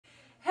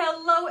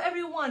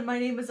everyone, my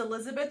name is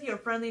Elizabeth, your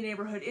friendly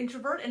neighborhood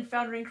introvert and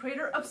founder and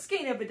creator of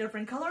Skein of a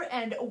Different Color,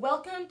 and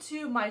welcome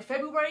to my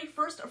February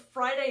 1st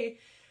Friday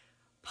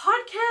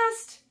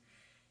podcast.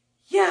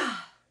 Yeah,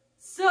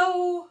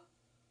 so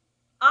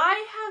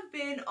I have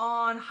been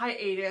on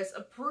hiatus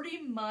pretty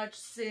much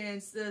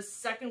since the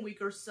second week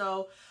or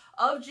so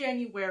of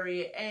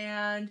January,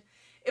 and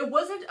it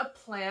wasn't a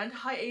planned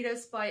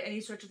hiatus by any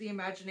stretch of the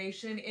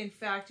imagination. In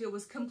fact, it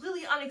was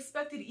completely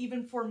unexpected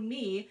even for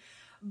me.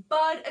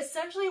 But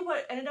essentially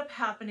what ended up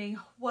happening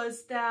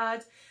was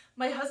that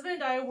my husband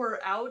and I were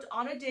out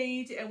on a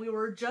date and we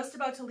were just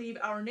about to leave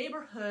our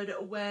neighborhood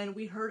when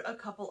we heard a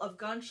couple of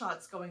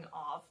gunshots going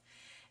off.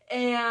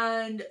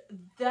 And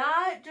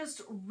that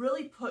just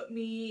really put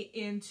me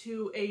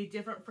into a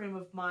different frame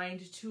of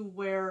mind, to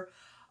where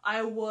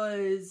I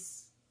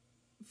was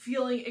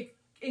feeling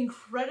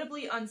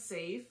incredibly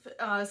unsafe,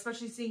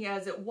 especially seeing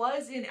as it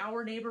was in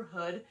our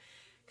neighborhood,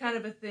 kind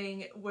of a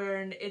thing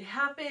when it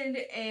happened.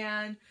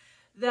 And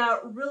that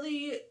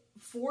really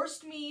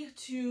forced me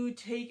to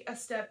take a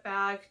step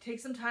back, take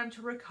some time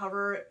to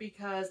recover,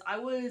 because I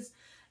was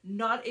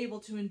not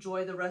able to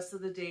enjoy the rest of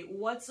the date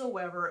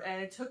whatsoever.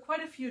 And it took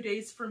quite a few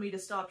days for me to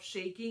stop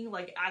shaking,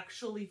 like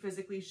actually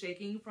physically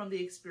shaking from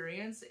the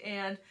experience.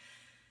 And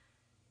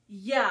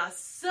yeah,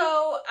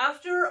 so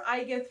after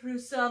I get through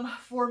some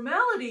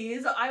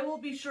formalities, I will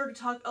be sure to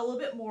talk a little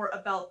bit more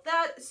about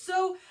that.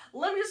 So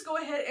let me just go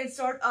ahead and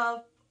start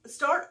off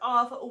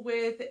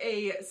with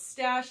a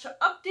stash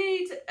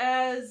update.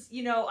 As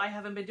you know, I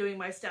haven't been doing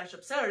my stash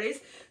up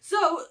Saturdays.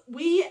 So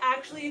we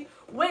actually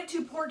went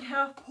to Port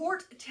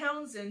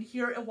Townsend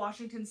here in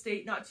Washington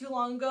State not too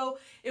long ago.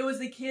 It was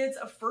the kids'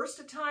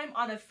 first time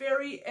on a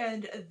ferry,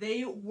 and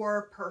they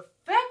were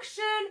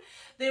perfection.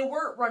 They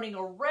weren't running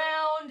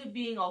around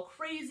being all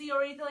crazy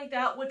or anything like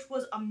that, which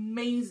was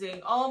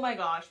amazing. Oh my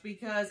gosh,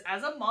 because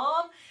as a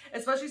mom,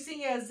 especially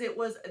seeing as it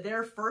was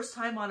their first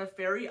time on a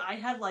ferry, I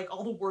had like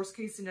all the worst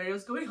case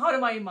scenarios going on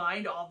in my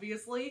mind,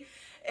 obviously.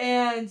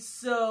 And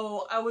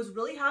so I was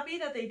really happy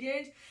that they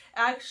didn't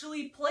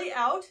actually play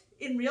out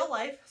in real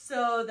life.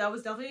 So that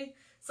was definitely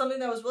something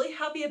that I was really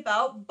happy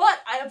about. But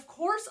of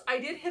course, I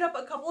did hit up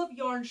a couple of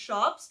yarn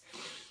shops.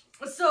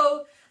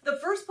 So the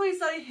first place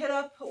that I hit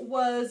up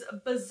was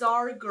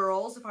Bazaar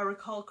Girls, if I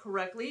recall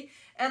correctly,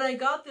 and I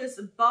got this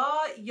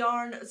Ba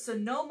Yarn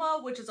Sonoma,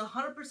 which is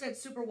 100%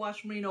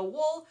 superwash merino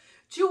wool,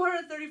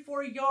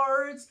 234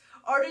 yards,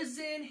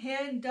 artisan,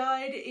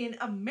 hand-dyed in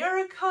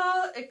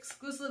America,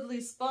 exclusively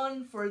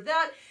spun for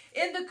that,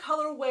 in the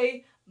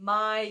colorway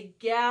My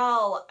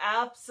Gal.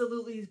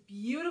 Absolutely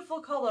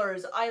beautiful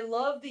colors. I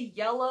love the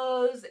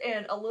yellows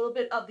and a little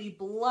bit of the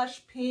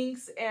blush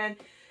pinks, and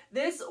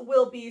this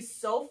will be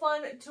so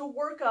fun to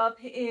work up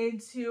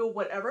into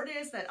whatever it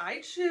is that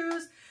I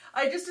choose.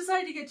 I just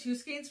decided to get two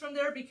skeins from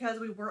there because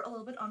we were a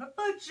little bit on a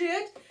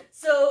budget.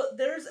 So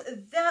there's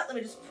that. Let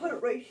me just put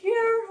it right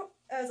here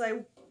as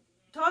I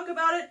talk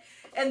about it.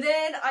 And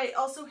then I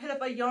also hit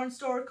up a yarn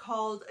store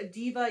called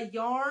Diva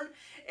Yarn,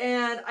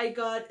 and I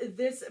got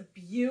this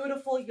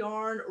beautiful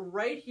yarn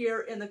right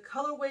here in the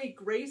colorway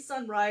Gray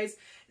Sunrise.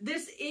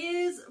 This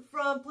is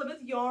from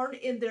Plymouth Yarn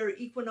in their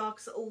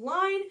Equinox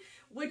line,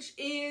 which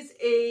is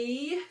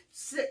a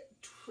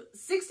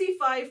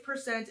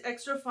 65%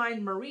 extra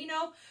fine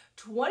merino,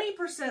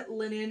 20%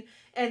 linen,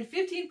 and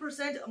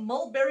 15%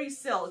 mulberry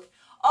silk.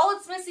 All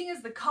it's missing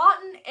is the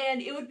cotton, and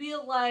it would be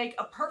like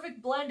a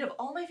perfect blend of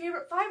all my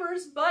favorite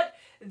fibers, but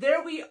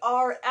there we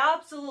are.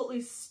 Absolutely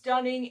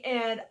stunning,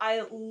 and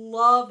I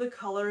love the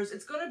colors.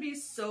 It's going to be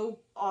so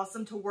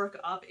awesome to work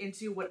up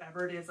into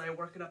whatever it is I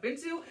work it up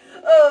into,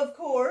 of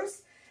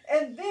course.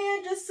 And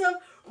then just some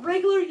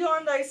regular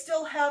yarn that I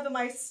still have in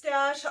my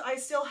stash. I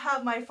still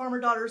have my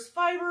Farmer Daughters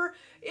fiber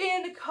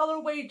in the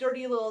colorway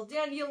Dirty Little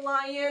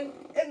Dandelion.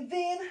 And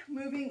then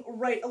moving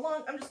right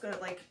along, I'm just going to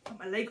like put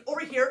my leg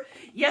over here.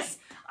 Yes,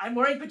 I'm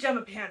wearing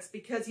pajama pants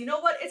because you know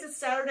what? It's a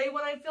Saturday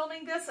when I'm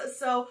filming this,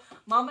 so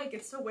Mama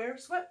gets to wear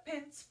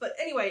sweatpants. But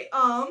anyway,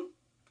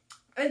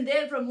 and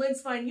then from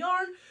Lynn's Fine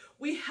Yarn,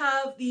 we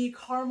have the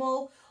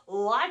Caramel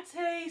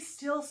Latte,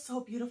 still so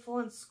beautiful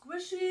and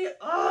squishy.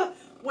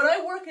 When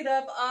I work it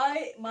up,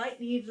 I might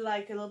need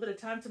like a little bit of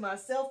time to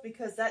myself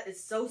because that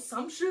is so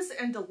sumptuous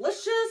and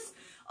delicious.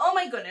 Oh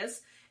my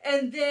goodness.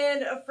 And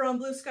then from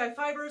Blue Sky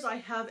Fibers, I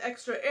have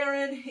Extra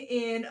Aran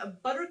in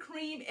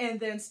Buttercream, and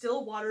then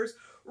Still Waters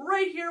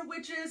right here,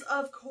 which is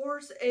of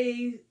course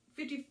a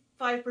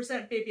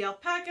 55% baby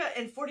alpaca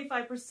and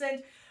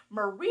 45%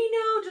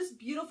 merino. Just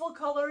beautiful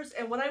colors,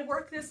 and when I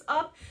work this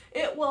up,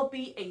 it will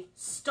be a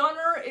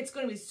stunner. It's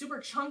going to be super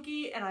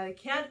chunky, and I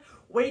can't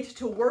wait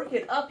to work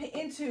it up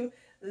into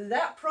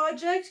that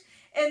project.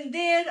 And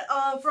then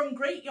from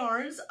Great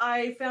Yarns,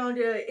 I found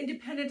an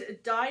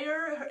independent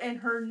dyer, and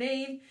her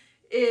name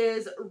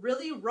is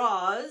Really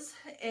Roz,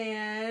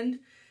 and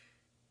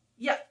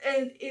Yeah,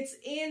 and it's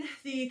in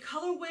the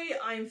colorway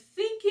I'm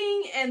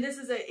thinking, and this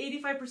is a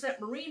 85%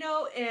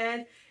 merino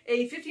and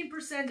a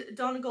 15%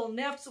 Donegal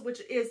Neps, which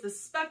is the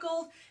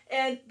speckled,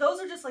 and those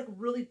are just like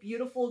really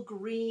beautiful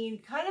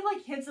green, kind of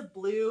like hints of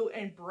blue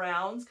and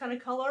browns kind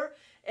of color,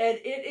 and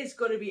it is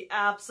going to be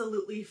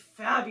absolutely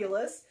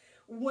fabulous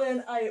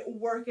when I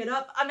work it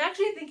up. I'm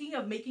actually thinking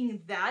of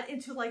making that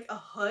into like a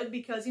hood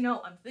because, you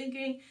know, I'm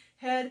thinking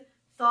head,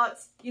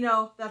 thoughts, you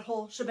know, that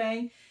whole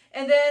shebang.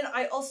 And then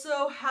I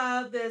also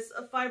have this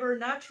Fiber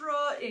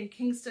Natura in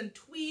Kingston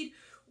Tweed,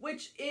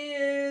 which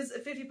is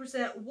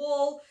 50%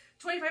 wool,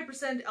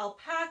 25%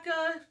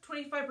 alpaca,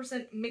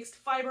 25% mixed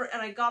fiber,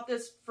 and I got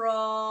this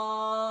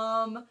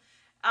from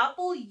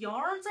Apple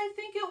Yarns, I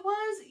think it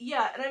was.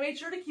 Yeah, and I made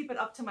sure to keep it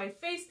up to my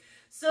face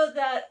so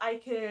that I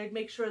could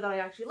make sure that I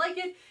actually like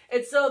it.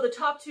 And so the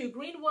top two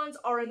green ones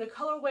are in the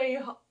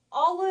colorway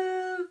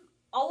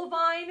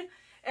Olivine,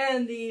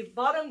 and the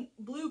bottom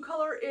blue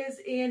color is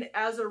in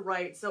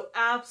Azurite. So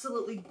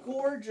absolutely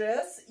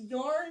gorgeous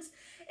yarns.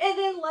 And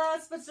then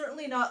last but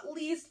certainly not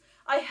least,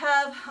 I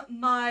have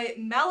my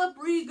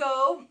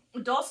Malabrigo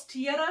Dos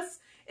Tierras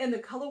in the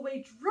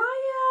colorway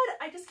Dryad.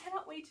 I just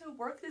cannot wait to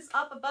work this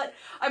up, but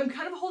I'm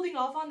kind of holding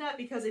off on that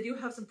because I do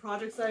have some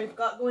projects that I've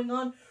got going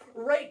on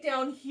right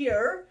down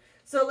here.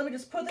 So let me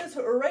just put this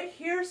right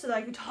here so that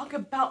I can talk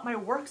about my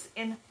works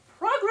in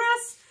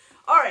progress.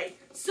 Alright,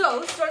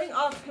 so starting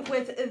off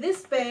with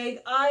this bag,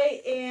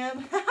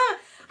 I'm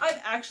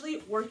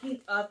actually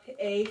working up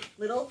a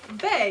little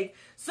bag.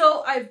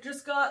 So I've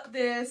just got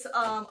this,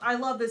 I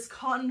love this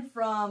cotton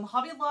from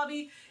Hobby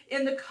Lobby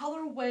in the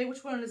colorway,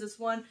 which one is this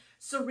one?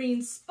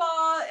 Serene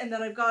Spa, and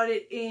then I've got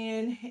it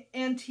in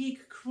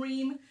Antique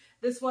Cream,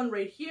 this one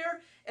right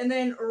here. And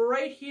then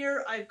right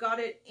here, I've got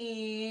it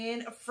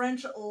in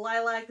French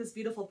Lilac, this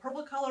beautiful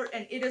purple color,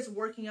 and it is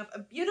working up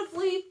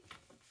beautifully.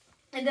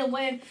 And then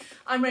when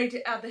I'm ready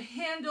to add the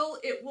handle,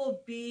 it will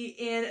be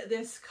in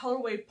this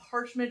colorway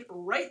Parchment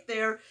right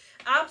there.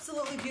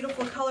 Absolutely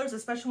beautiful colors,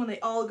 especially when they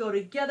all go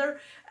together,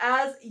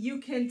 as you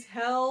can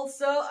tell.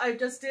 So I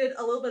just did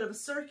a little bit of a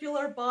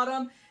circular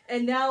bottom,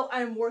 and now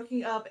I'm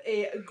working up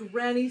a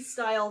granny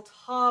style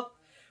top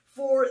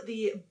for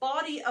the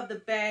body of the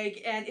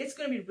bag, and it's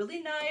going to be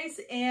really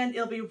nice, and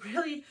it'll be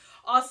really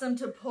awesome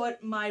to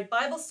put my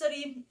Bible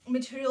study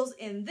materials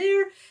in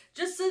there,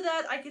 just so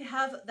that I can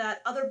have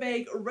that other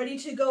bag ready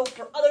to go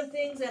for other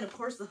things. And of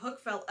course the hook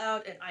fell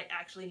out, and I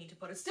actually need to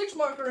put a stitch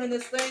marker in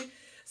this thing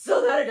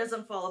so that it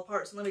doesn't fall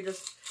apart. So let me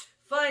just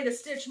find a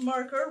stitch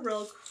marker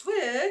real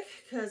quick,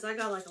 because I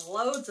got like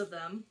loads of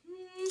them.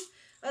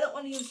 I don't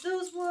want to use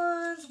those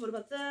ones. What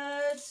about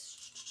that?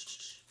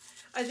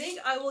 I think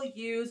I will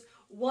use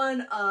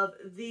one of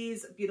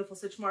these beautiful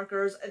stitch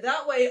markers.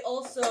 That way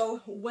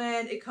also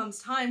when it comes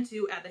time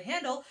to add the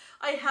handle,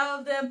 I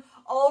have them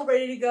all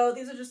ready to go.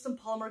 These are just some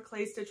polymer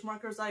clay stitch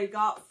markers I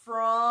got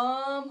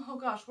from, oh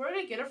gosh, where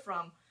did I get it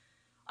from?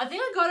 I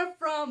think I got it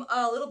from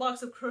a Little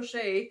Box of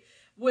Crochet,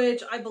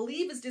 which I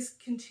believe is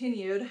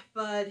discontinued,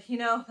 but you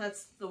know,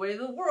 that's the way of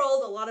the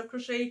world. A lot of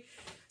crochet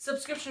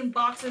subscription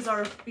boxes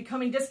are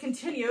becoming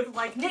discontinued,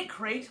 like Knit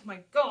Crate. My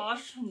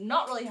gosh, I'm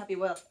not really happy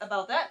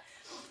about that.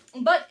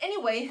 But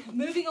anyway,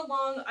 moving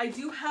along, I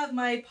do have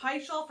my pie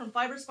shawl from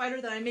Fiber Spider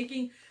that I'm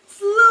making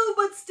slow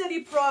but steady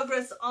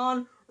progress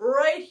on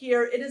right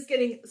here. It is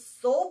getting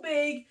so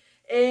big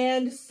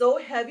and so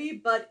heavy,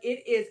 but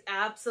it is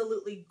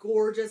absolutely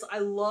gorgeous. I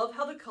love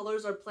how the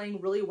colors are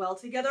playing really well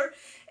together.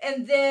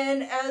 And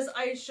then, as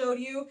I showed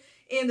you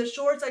in the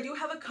shorts, I do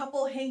have a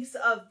couple hanks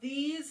of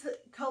this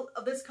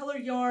color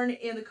yarn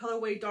in the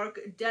colorway Dark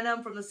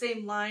Denim from the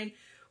same line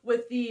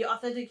with the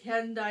Authentic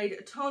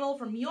Hand-Dyed Tonal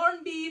from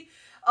Yarn Bee.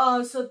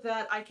 So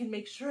that I can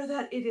make sure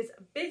that it is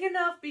big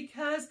enough,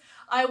 because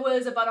I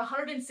was about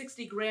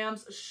 160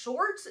 grams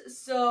short,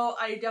 so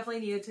I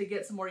definitely needed to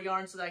get some more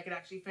yarn so that I could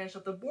actually finish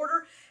up the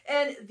border,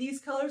 and these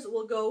colors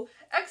will go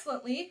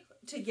excellently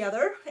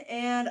together,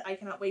 and I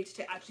cannot wait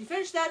to actually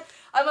finish that.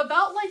 I'm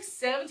about like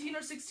 17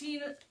 or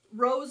 16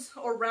 rows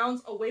or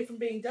rounds away from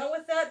being done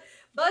with that,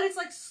 but it's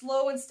like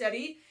slow and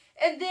steady.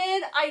 And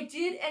then I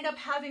did end up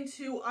having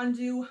to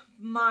undo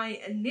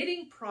my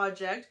knitting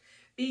project,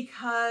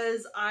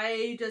 because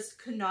I just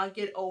could not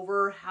get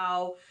over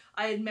how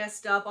I had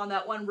messed up on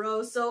that one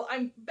row. So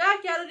I'm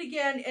back at it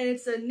again, and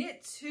it's a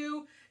knit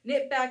 2,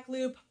 knit back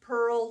loop,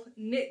 purl,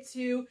 knit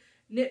 2,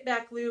 knit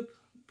back loop,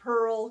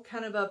 purl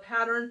kind of a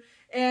pattern.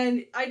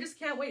 And I just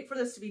can't wait for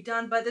this to be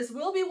done. But this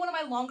will be one of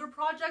my longer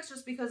projects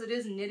just because it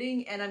is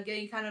knitting, and I'm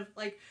getting kind of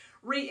like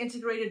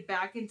reintegrated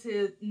back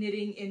into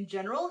knitting in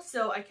general.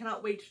 So I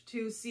cannot wait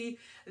to see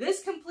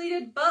this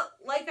completed. But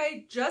like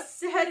I just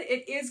said,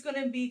 it is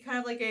going to be kind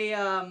of like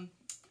a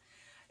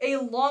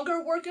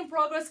longer work in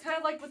progress, kind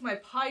of like with my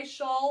pie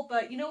shawl.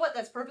 But you know what?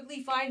 That's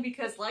perfectly fine,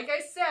 because like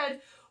I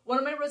said, one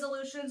of my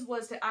resolutions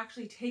was to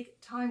actually take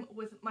time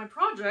with my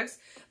projects.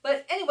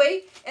 But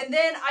anyway, and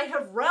then I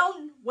have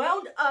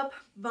wound up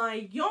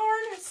my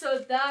yarn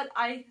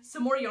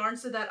some more yarn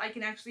so that I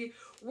can actually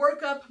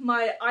work up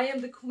my I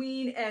Am the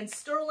Queen and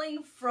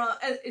Sterling from,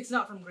 it's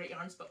not from Great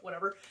Yarns, but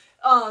whatever.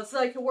 So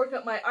I can work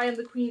up my I Am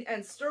the Queen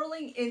and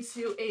Sterling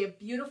into a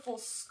beautiful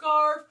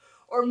scarf,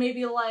 or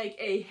maybe like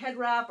a head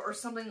wrap or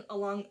something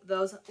along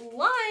those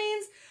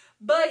lines.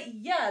 But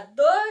yeah,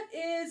 that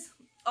is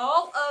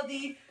all of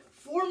the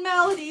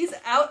formalities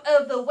out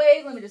of the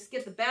way. Let me just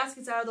get the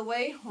baskets out of the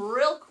way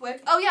real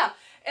quick. Oh yeah,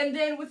 and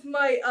then with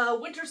my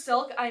winter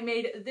silk, I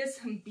made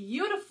this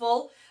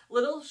beautiful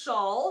little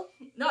shawl.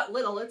 Not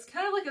little, it's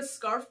kind of like a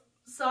scarf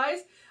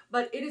size,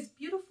 but it is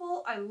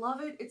beautiful. I love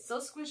it. It's so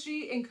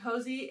squishy and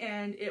cozy,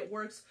 and it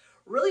works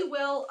really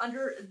well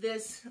under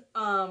this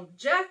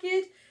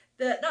jacket,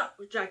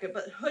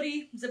 but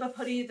hoodie, zip-up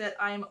hoodie that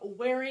I'm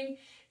wearing,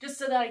 just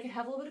so that I can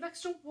have a little bit of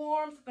extra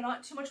warmth, but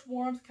not too much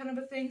warmth, kind of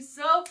a thing.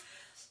 So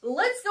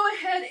let's go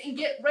ahead and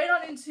get right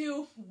on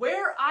into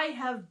where I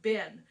have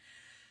been.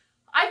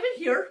 I've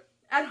been here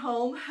at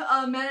home,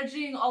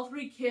 managing all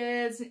 3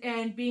 kids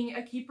and being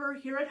a keeper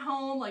here at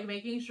home, like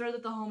making sure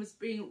that the home is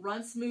being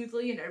run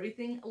smoothly and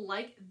everything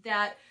like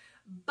that.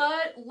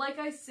 But like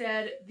I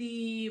said,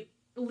 the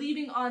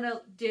leaving on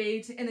a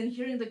date and then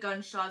hearing the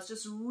gunshots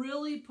just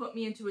really put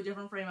me into a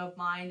different frame of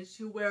mind,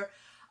 to where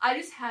I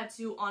just had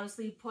to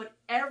honestly put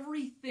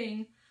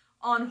everything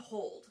on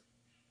hold.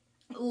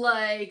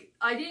 Like,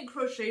 I didn't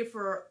crochet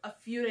for a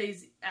few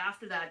days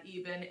after that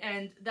even,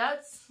 and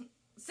that's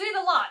saying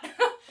a lot.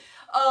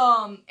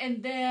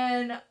 And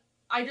then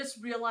I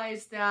just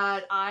realized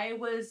that I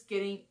was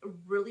getting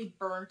really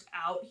burnt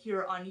out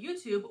here on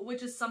YouTube,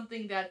 which is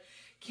something that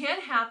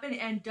can happen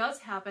and does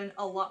happen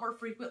a lot more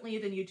frequently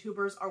than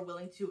YouTubers are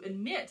willing to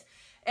admit.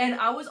 And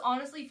I was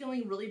honestly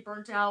feeling really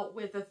burnt out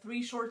with the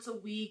 3 shorts a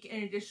week,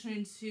 in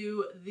addition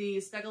to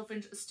the Speckled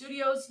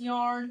Studios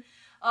yarn,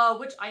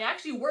 which I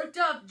actually worked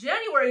up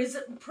January's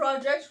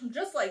project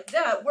just like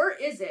that. Where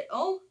is it?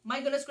 Oh my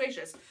goodness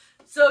gracious.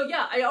 So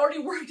yeah, I already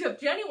worked up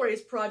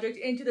January's project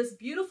into this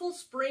beautiful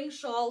spring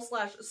shawl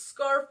slash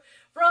scarf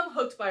from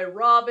Hooked by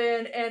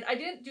Robin, and I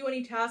didn't do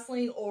any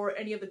tasseling or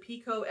any of the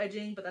picot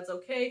edging, but that's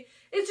okay.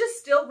 It's just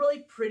still really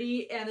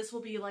pretty, and this will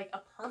be like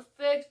a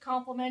perfect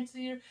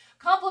complementary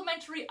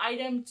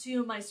item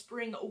to my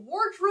spring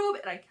wardrobe,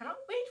 and I cannot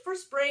wait for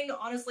spring,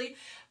 honestly,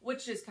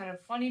 which is kind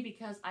of funny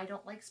because I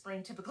don't like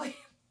spring typically.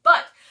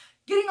 But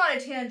getting on a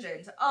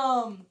tangent,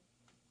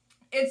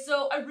 and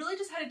so I really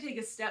just had to take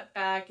a step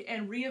back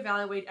and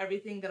reevaluate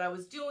everything that I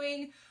was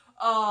doing.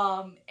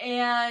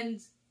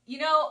 And you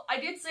know, I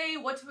did say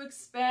what to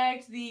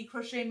expect, the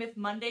Crochet Myth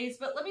Mondays,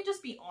 but let me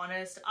just be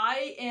honest.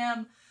 I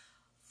am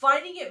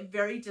finding it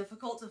very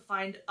difficult to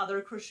find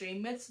other crochet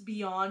myths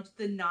beyond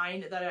the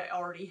 9 that I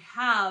already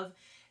have.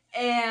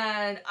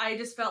 And I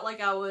just felt like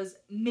I was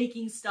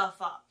making stuff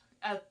up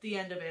at the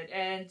end of it.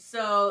 And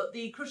so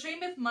the Crochet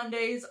Myth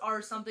Mondays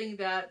are something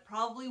that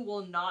probably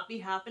will not be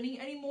happening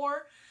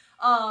anymore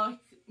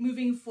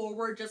moving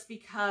forward, just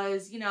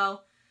because, you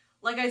know,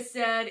 like I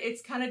said,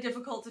 it's kind of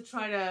difficult to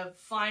try to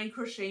find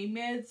crochet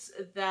myths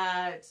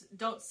that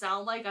don't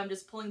sound like I'm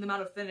just pulling them out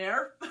of thin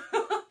air.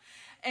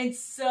 And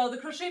so the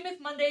Crochet Myth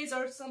Mondays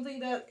are something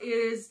that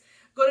is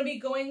going to be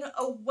going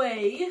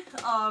away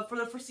for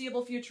the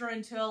foreseeable future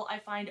until I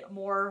find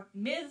more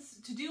myths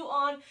to do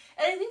on. And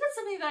I think that's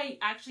something that I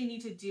actually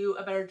need to do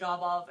a better job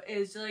of,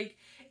 is like,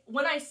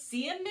 when I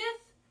see a myth,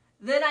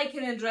 then I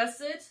can address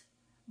it,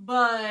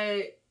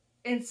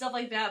 and stuff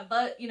like that.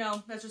 But, you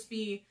know, that's just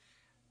me,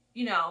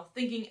 you know,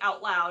 thinking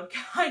out loud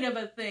kind of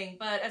a thing.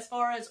 But as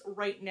far as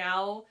right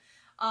now,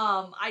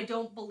 I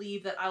don't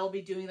believe that I will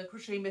be doing the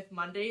Crochet Myth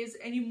Mondays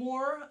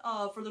anymore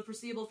for the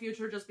foreseeable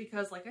future, just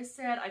because, like I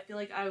said, I feel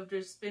like I've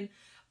just been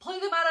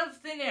pulling them out of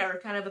thin air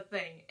kind of a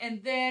thing.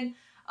 And then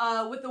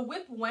with the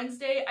Whip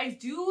Wednesday, I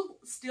do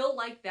still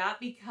like that,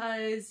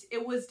 because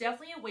it was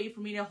definitely a way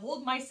for me to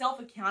hold myself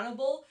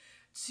accountable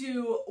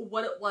to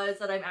what it was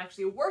that I'm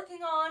actually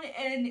working on.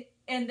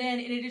 And then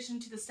in addition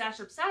to the Stash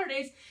Up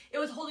Saturdays, it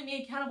was holding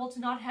me accountable to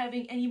not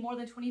having any more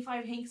than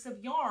 25 hanks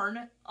of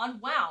yarn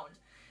unwound.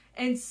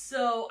 And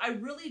so I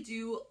really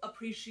do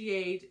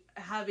appreciate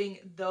having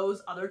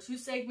those other 2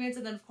 segments.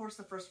 And then of course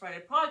the First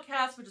Friday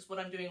podcast, which is what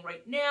I'm doing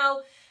right now.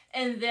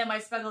 And then my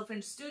Speckled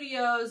Finch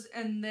Studios.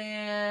 And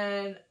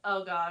then,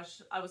 oh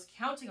gosh, I was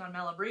counting on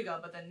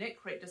Malabriga, but then Knit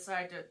Crate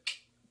decided to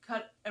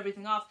cut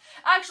everything off.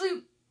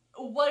 Actually,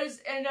 what has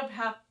ended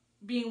up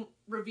being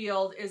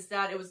revealed is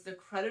that it was the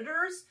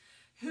creditors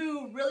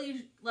who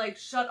really like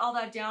shut all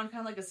that down,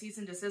 kind of like a cease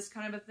and desist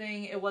kind of a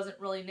thing. It wasn't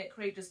really Knit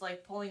Crate just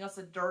like pulling us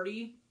a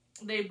dirty.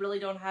 They really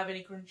don't have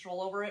any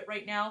control over it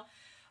right now.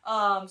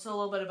 So a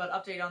little bit of an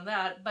update on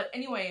that. But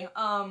anyway,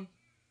 and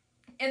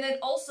then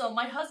also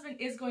my husband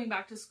is going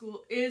back to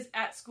school, is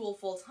at school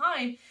full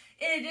time,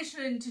 in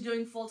addition to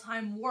doing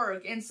full-time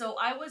work. And so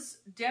I was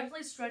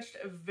definitely stretched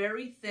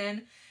very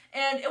thin.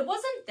 And it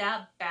wasn't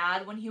that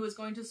bad when he was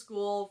going to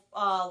school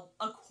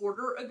a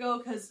quarter ago,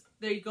 because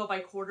they go by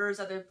quarters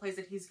at the place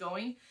that he's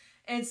going.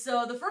 And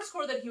so the first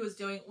core that he was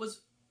doing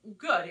was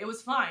good. It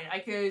was fine. I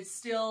could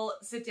still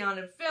sit down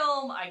and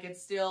film. I could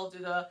still do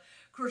the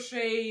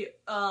crochet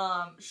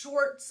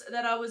shorts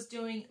that I was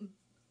doing.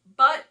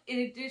 But in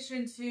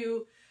addition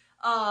to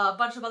a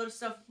bunch of other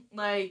stuff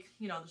like,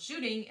 you know, the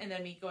shooting and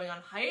then me going on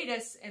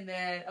hiatus and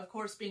then, of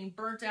course, being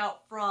burnt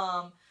out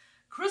from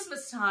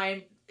Christmas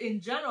time in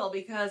general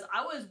because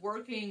I was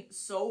working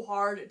so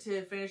hard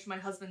to finish my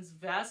husband's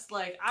vest.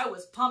 Like, I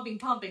was pumping.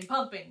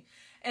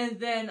 And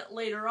then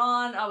later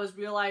on, I was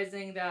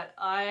realizing that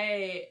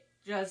I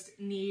just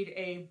need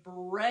a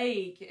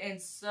break.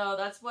 And so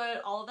that's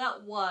what all of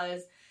that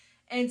was.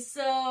 And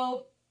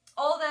so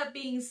all that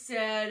being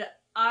said,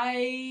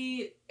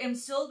 I am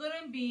still going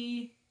to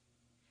be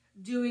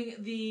doing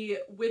the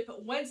Whip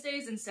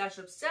Wednesdays and Stash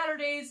Up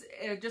Saturdays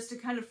just to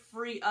kind of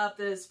free up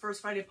this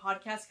First Friday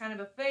podcast kind of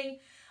a thing.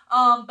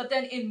 But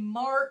then in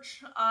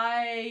March,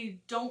 I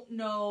don't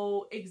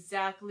know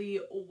exactly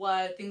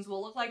what things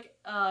will look like,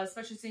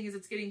 especially seeing as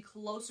it's getting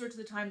closer to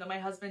the time that my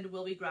husband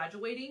will be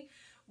graduating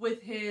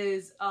with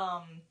his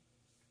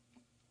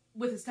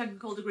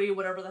technical degree,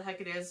 whatever the heck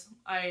it is.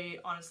 I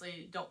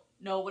honestly don't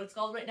know what it's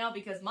called right now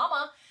because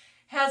Mama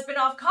has been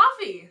off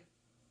coffee.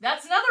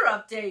 That's another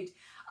update.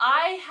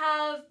 I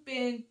have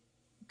been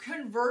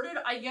converted,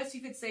 I guess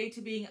you could say, to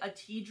being a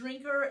tea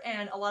drinker,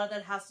 and a lot of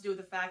that has to do with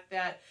the fact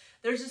that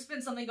there's just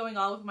been something going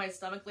on with my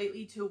stomach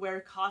lately to where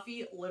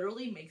coffee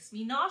literally makes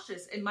me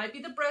nauseous. It might be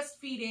the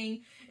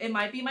breastfeeding, it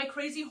might be my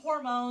crazy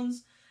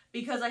hormones,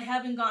 because I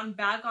haven't gotten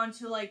back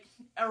onto like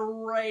a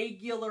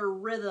regular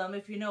rhythm,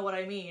 if you know what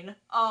I mean.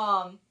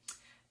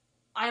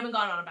 I haven't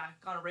gotten back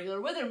on a regular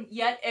rhythm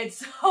yet, and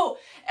so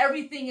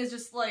everything is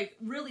just like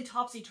really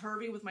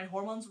topsy-turvy with my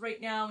hormones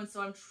right now, and so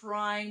I'm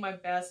trying my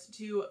best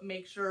to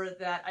make sure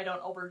that I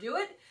don't overdo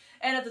it,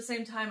 and at the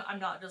same time I'm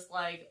not just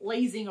like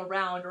lazing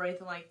around or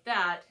anything like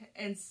that.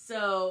 And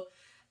so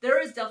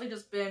there has definitely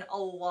just been a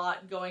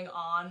lot going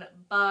on,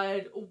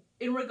 but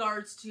in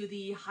regards to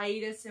the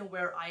hiatus and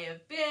where I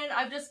have been,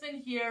 I've just been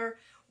here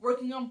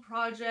working on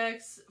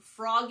projects,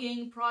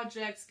 frogging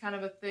projects, kind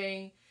of a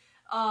thing.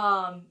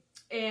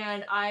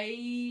 And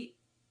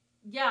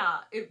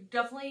it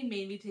definitely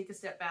made me take a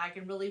step back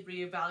and really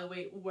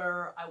reevaluate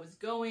where I was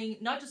going,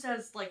 not just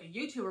as like a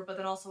YouTuber, but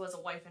then also as a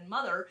wife and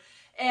mother.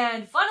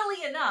 And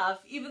funnily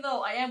enough, even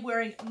though I am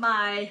wearing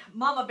my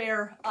Mama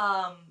Bear,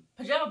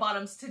 pajama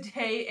bottoms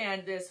today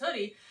and this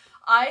hoodie,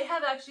 I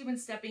have actually been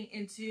stepping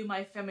into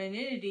my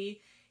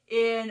femininity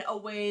in a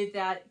way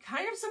that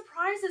kind of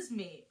surprises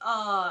me.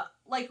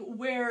 Like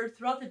where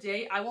throughout the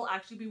day, I will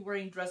actually be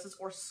wearing dresses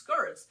or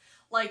skirts.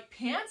 Like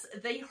pants,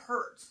 they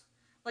hurt.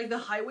 Like the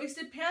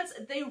high-waisted pants,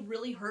 they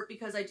really hurt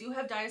because I do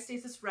have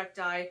diastasis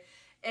recti.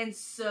 And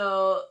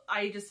so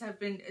I just have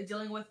been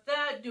dealing with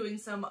that, doing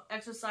some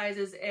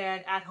exercises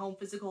and at-home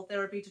physical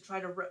therapy to try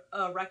to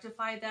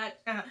rectify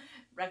that.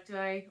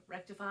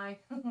 rectify.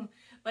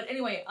 But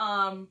anyway,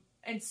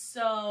 and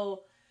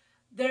so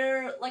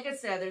like I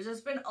said, there's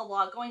just been a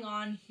lot going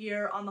on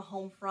here on the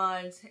home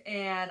front,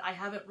 and I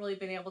haven't really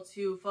been able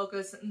to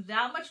focus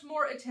that much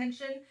more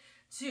attention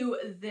to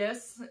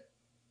this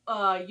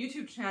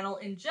YouTube channel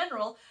in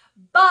general,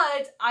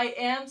 but I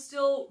am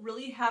still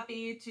really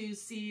happy to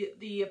see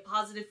the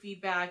positive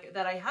feedback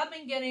that I have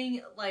been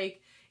getting,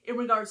 like in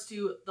regards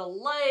to the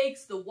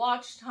likes, the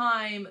watch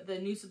time, the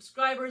new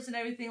subscribers and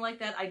everything like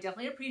that. I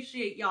definitely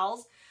appreciate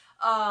y'all's.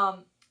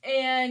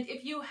 And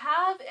if you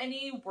have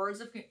any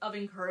words of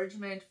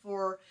encouragement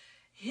for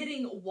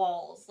hitting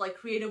walls, like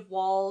creative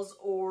walls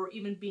or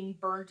even being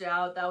burnt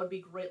out, that would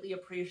be greatly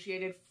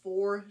appreciated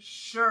for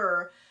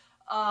sure.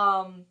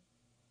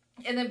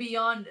 And then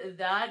beyond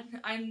that,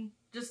 I'm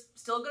just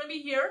still going to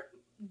be here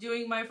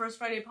doing my First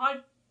Friday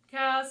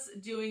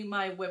podcast, doing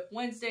my Whip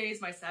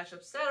Wednesdays, my Stash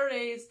Up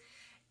Saturdays,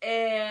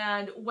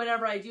 and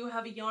whenever I do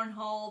have a yarn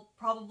haul,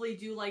 probably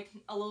do like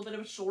a little bit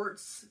of a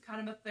shorts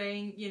kind of a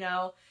thing, you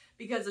know,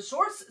 because the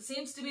shorts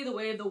seems to be the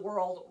way of the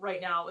world right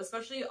now,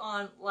 especially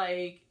on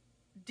like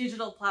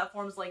digital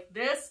platforms like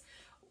this,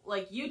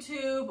 like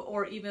YouTube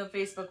or even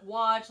Facebook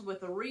Watch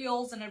with the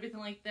reels and everything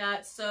like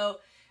that. So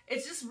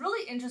it's just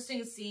really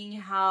interesting seeing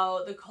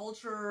how the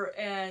culture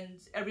and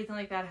everything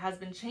like that has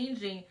been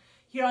changing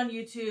here on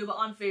YouTube,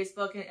 on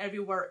Facebook, and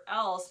everywhere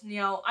else. You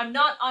know, I'm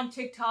not on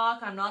TikTok,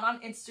 I'm not on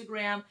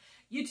Instagram.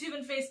 YouTube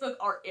and Facebook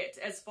are it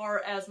as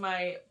far as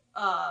my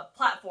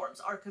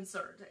platforms are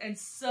concerned. And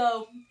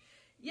so,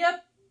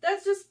 yep,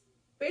 that's just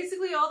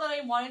basically all that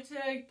I wanted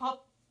to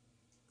pop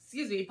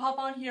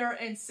on here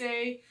and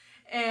say.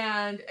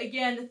 And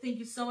again, thank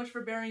you so much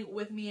for bearing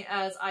with me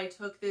as I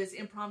took this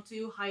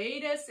impromptu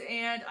hiatus,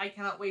 and I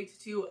cannot wait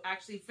to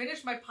actually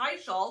finish my pie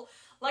shawl.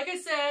 Like I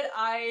said,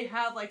 I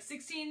have like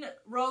 16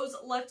 rows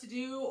left to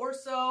do or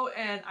so,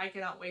 and I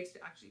cannot wait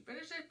to actually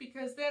finish it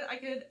because then I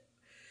could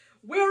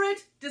wear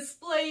it,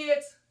 display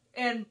it,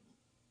 and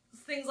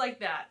things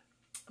like that.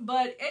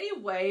 But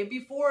anyway,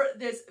 before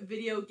this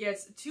video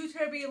gets too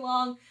terribly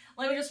long,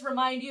 let me just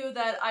remind you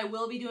that I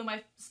will be doing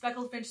my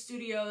Speckled Finch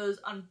Studios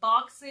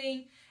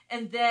unboxing.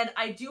 And then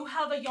I do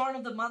have a Yarn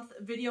of the Month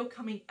video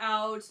coming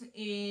out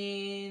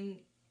in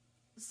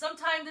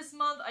sometime this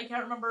month. I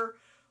can't remember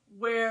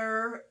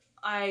where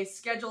I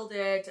scheduled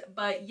it,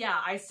 but yeah,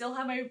 I still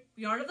have my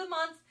yarn of the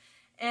month.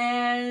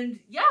 And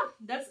yeah,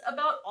 that's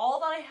about all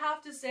that I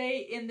have to say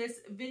in this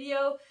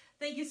video.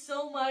 Thank you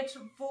so much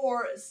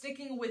for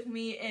sticking with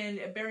me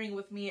and bearing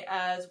with me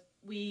as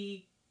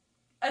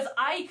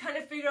I kind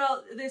of figure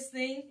out this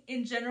thing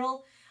in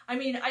general. I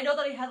mean, I know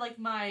that I had like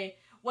my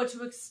what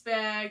to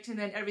expect and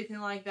then everything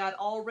like that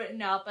all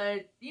written out,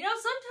 but you know,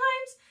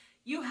 sometimes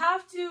you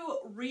have to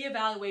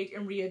reevaluate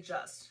and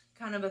readjust,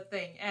 kind of a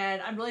thing.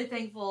 And I'm really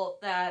thankful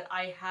that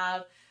I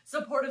have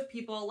supportive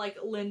people like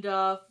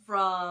Linda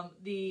from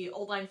the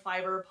Old Line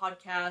Fiber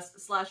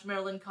podcast /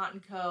 Maryland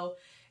Cotton Co.,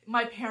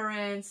 my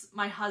parents,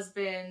 my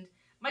husband,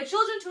 my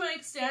children to an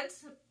extent,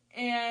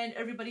 and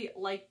everybody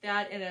like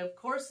that. And of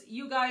course,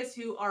 you guys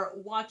who are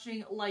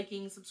watching,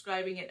 liking,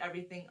 subscribing, and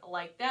everything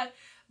like that.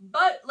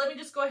 But let me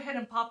just go ahead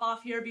and pop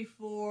off here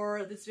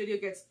before this video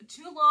gets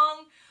too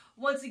long.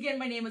 Once again,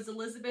 my name is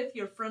Elizabeth,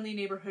 your friendly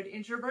neighborhood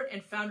introvert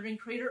and founder and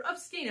creator of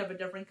Skein of a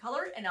Different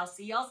Color, and I'll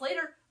see y'all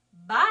later.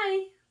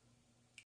 Bye!